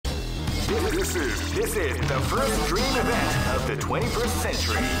This is the first dream event of the 21st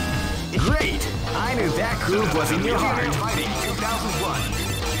century. Great! I knew that groove was in your heart. Fighting 2001.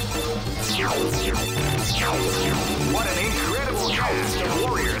 What an incredible cast of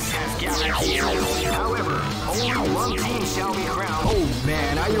warriors has gathered here. However, only one team shall be crowned. Oh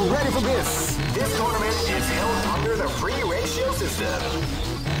man, are you ready for this? This tournament is held under the free ratio system.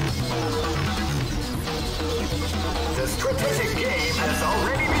 The strategic game has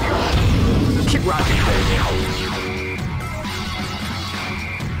already begun. Keep rocking, baby.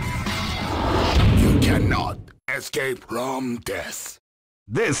 You cannot escape from death.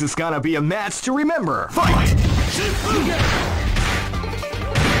 This is gonna be a match to remember. Fight! Shifugen!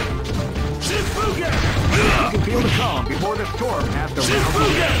 Shifugen! You can feel the calm before the storm at the round.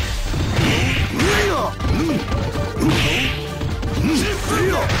 Shifugen!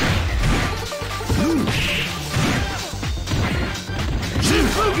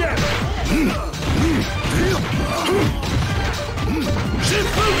 Shifugen! Shifugen!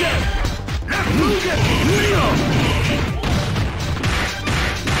 Shifugen!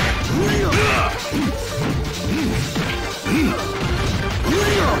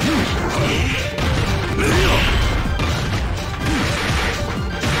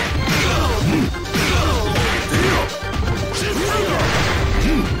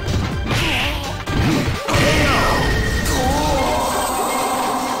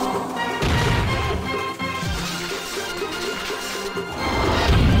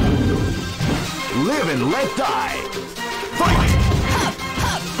 Live and let die. Fight! Hup,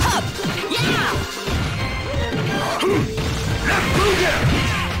 hup, hup! Yeah!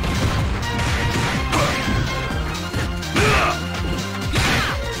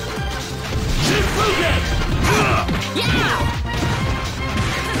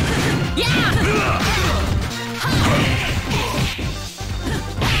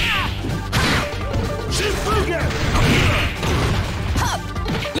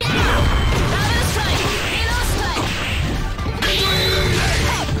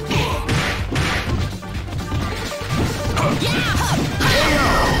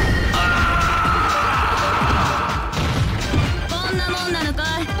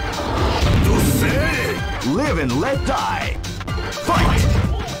 Live and let die. Fight!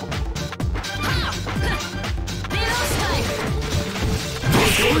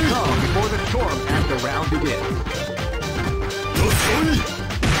 Calm before the storm as the round begins.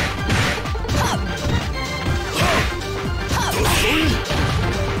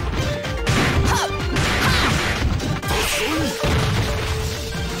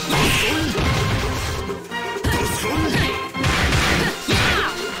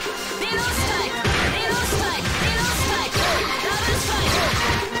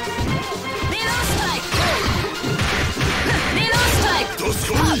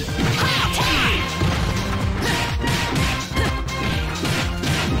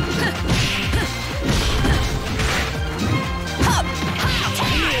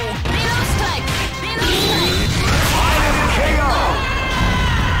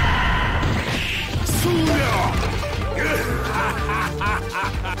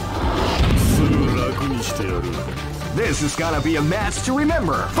 This is gonna be a match to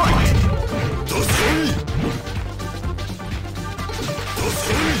remember. Fight!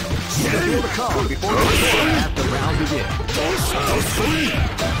 Feel the calm before the storm at the round begins.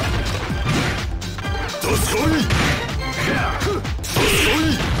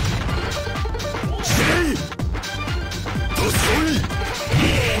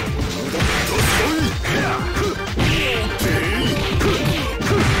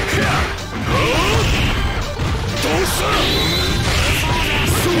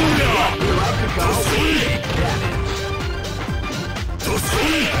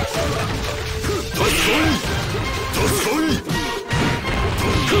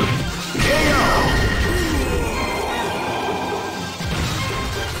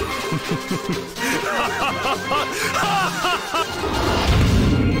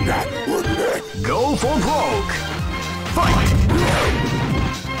 Go for broke! Fight!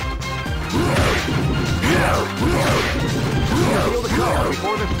 Feel the calm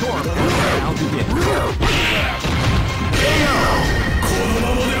before the storm round begins.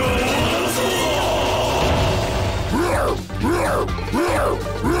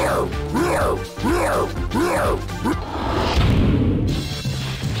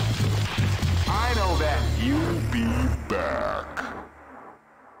 I know that you'll be back.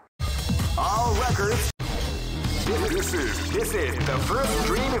 All records. This is the first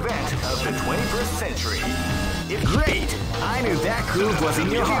dream event of the 21st century. It's great! I knew that groove was in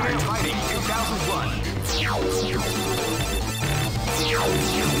your heart. Fighting 2001.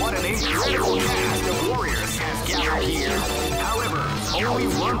 What an incredible cast of warriors has gathered here. However, only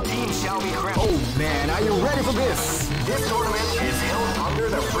one team shall be crowned. Oh man, are you ready for this? This tournament is held under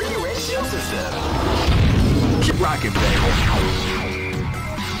the free ratio system. Keep rocking, baby.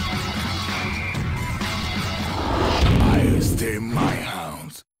 I'll stay my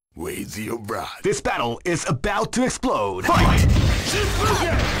hounds with your bride. This battle is about to explode. Fight!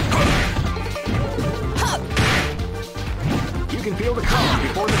 You can feel the calm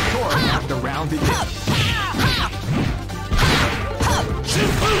before the storm as the round begins.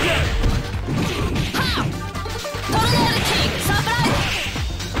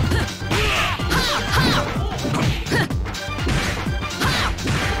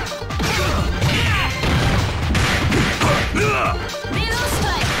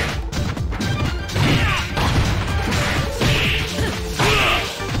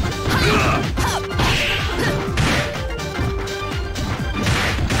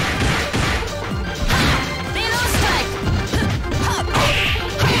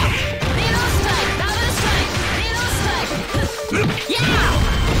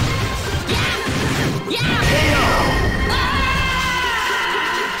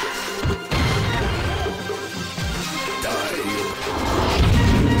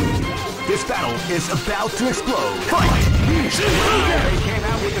 This battle is about to explode. Fight! They came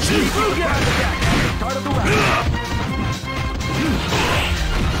out with a surprise attack at the start of the round.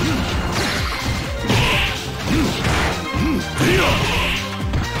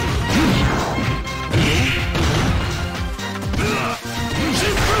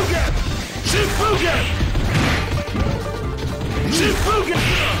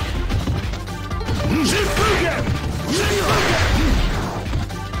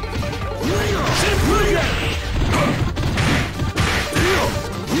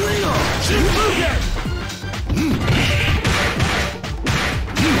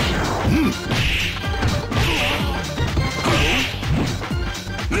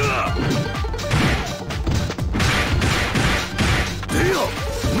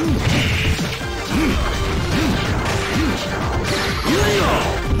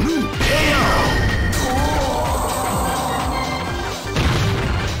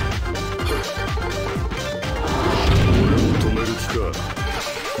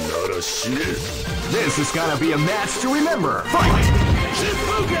 This is gonna be a match to remember. Fight!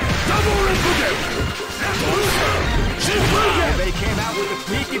 They came out with a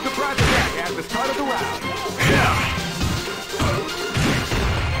sneaky surprise attack at the start of the round.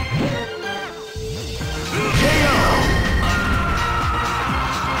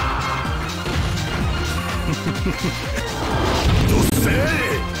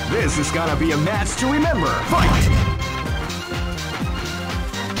 This is gonna be a match to remember. Fight!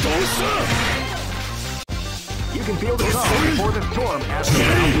 You can feel the calm before the storm as the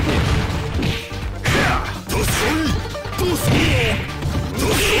round begins.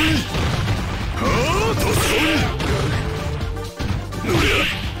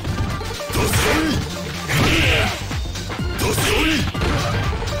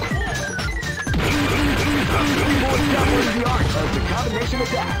 The art of the combination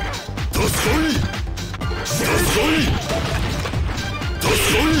attack.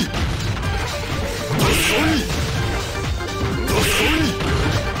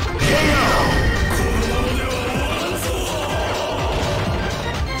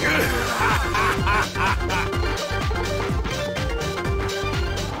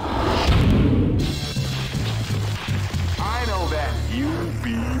 I know that you'll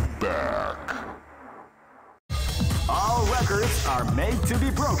be back. All records are made to be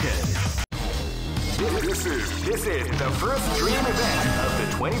broken. This is the first dream event of the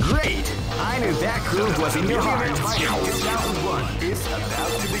 20. Great! I knew that groove was in your heart. 2001 is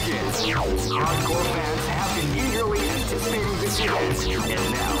about to begin. Hardcore fans have been eagerly anticipating this event, and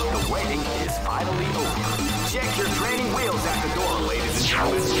now the waiting is finally over. Check your training wheels at the door, ladies and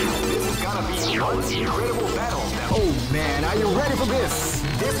gentlemen. This is gonna be one incredible battle. Oh man, are you ready for this?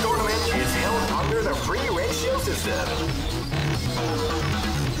 This tournament is held under the free ratio system.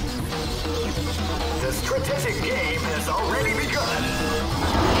 The strategic game has already begun.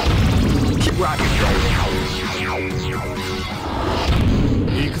 Keep rocking,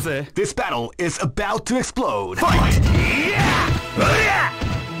 baby. This battle is about to explode. Fight!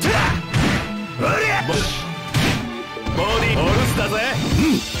 Body Horus だぜ。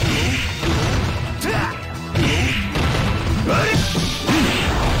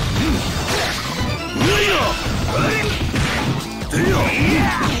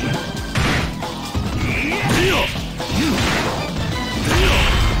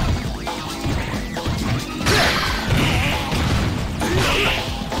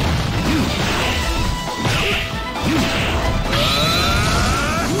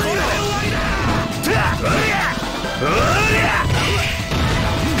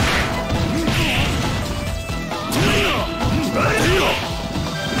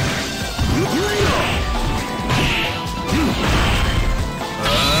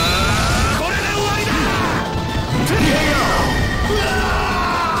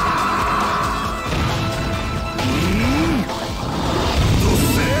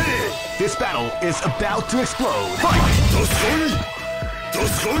This battle is about to explode. Fight!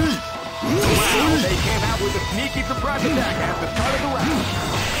 Wow, they came out with a sneaky surprise attack at the start of the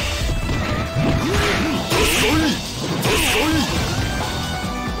round.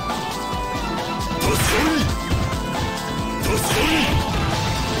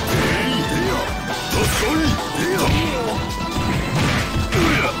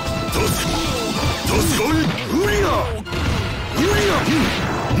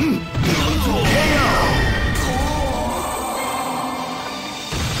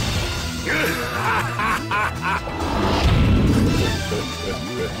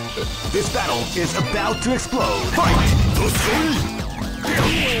 This battle is about to explode. Fight!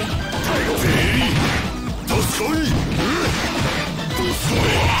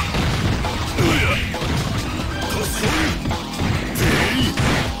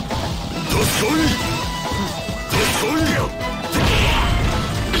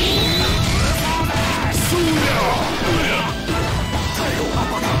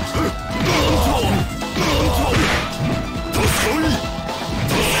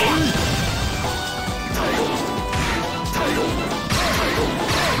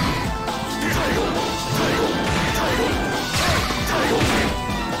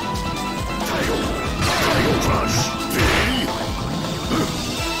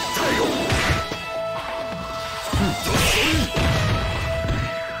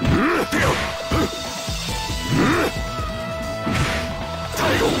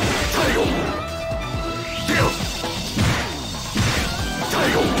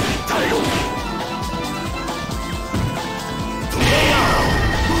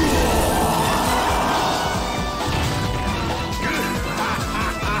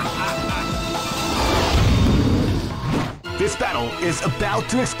 This battle is about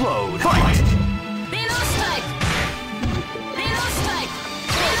to explode. Fight!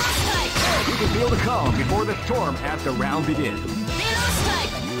 You can feel the calm before the storm as the round begins.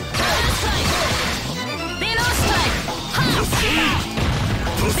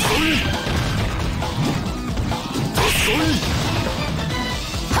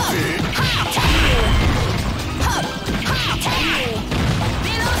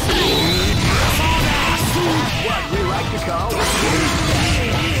 What we like to call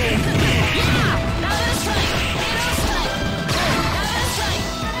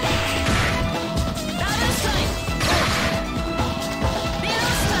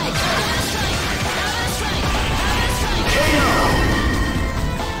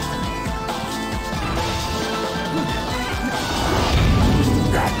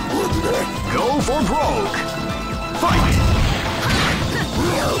Go for broke! Fight!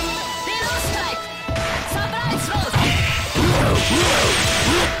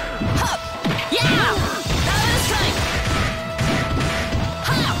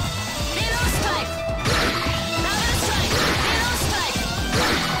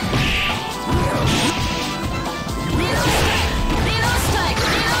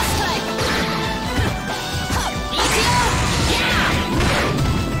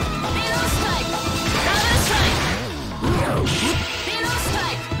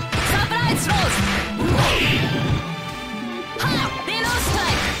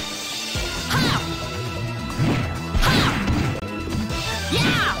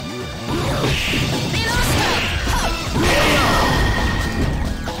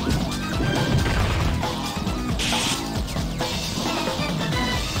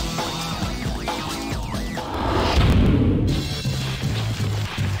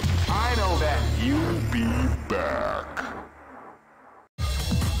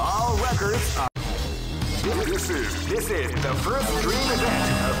 This is the first dream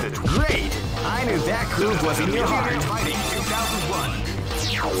event of the Great! I knew that groove was in your heart. Fighting 2001.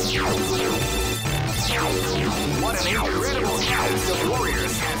 What an incredible cast of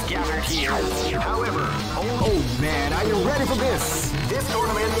warriors has gathered here. However, oh man, are you ready for this? This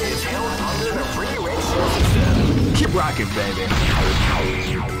tournament is held under the free ratio system. Keep rocking, baby.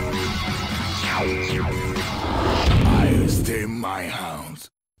 I'll stay my hounds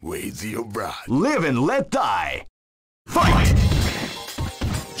with your bride. Live and let die. Fight!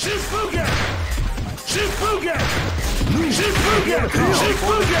 Shifuga! Shifuga! Shifuga!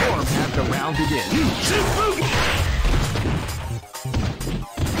 Shifuga! As the round begins. Shifuga!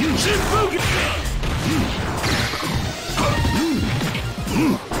 Shifuga!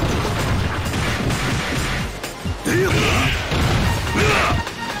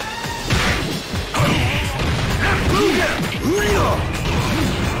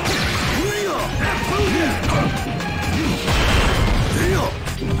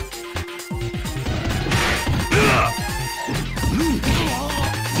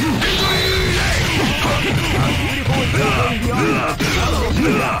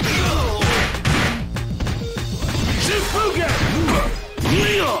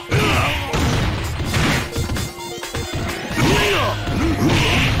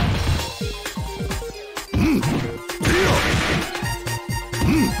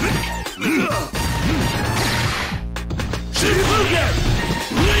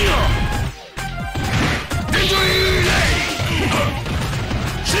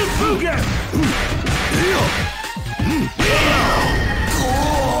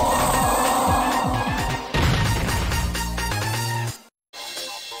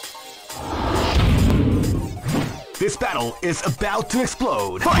 This battle is about to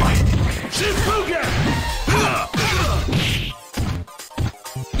explode. Fight!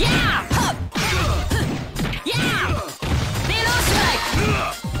 Yeah! Hup! Yeah! Below strike!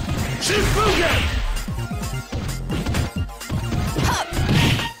 Hup!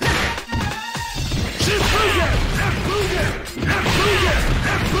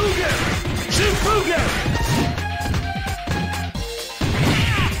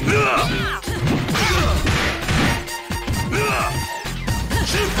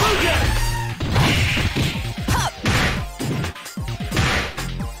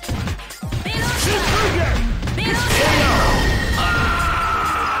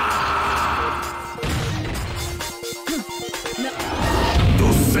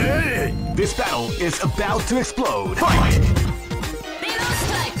 This battle is about to explode. Fight! Below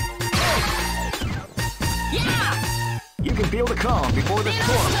strike! Yeah! You can feel the calm before the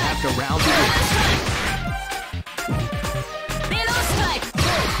storm as the round begins. Below strike!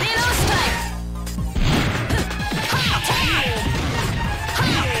 Below strike!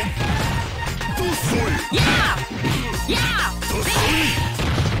 Yeah! Yeah!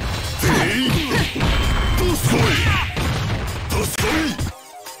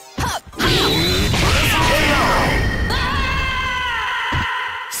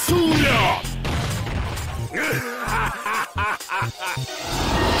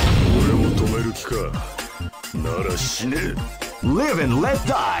 Live and let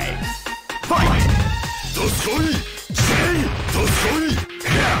die. Fight!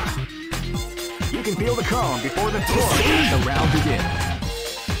 You can feel the calm before the storm as the round begins.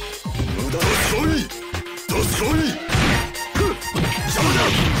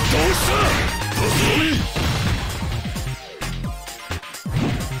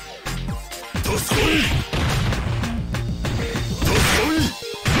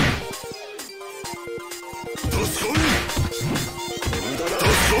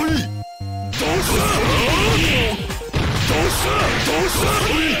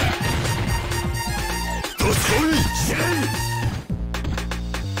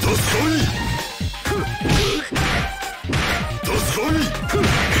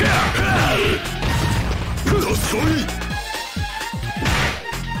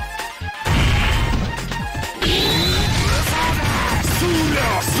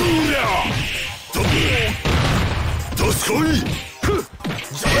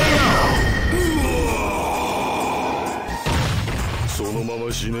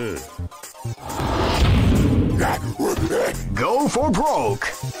 Go for broke.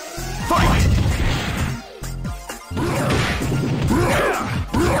 Fight!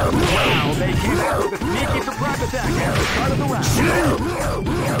 Wow, they came out with a sneaky surprise attack at the start of the round.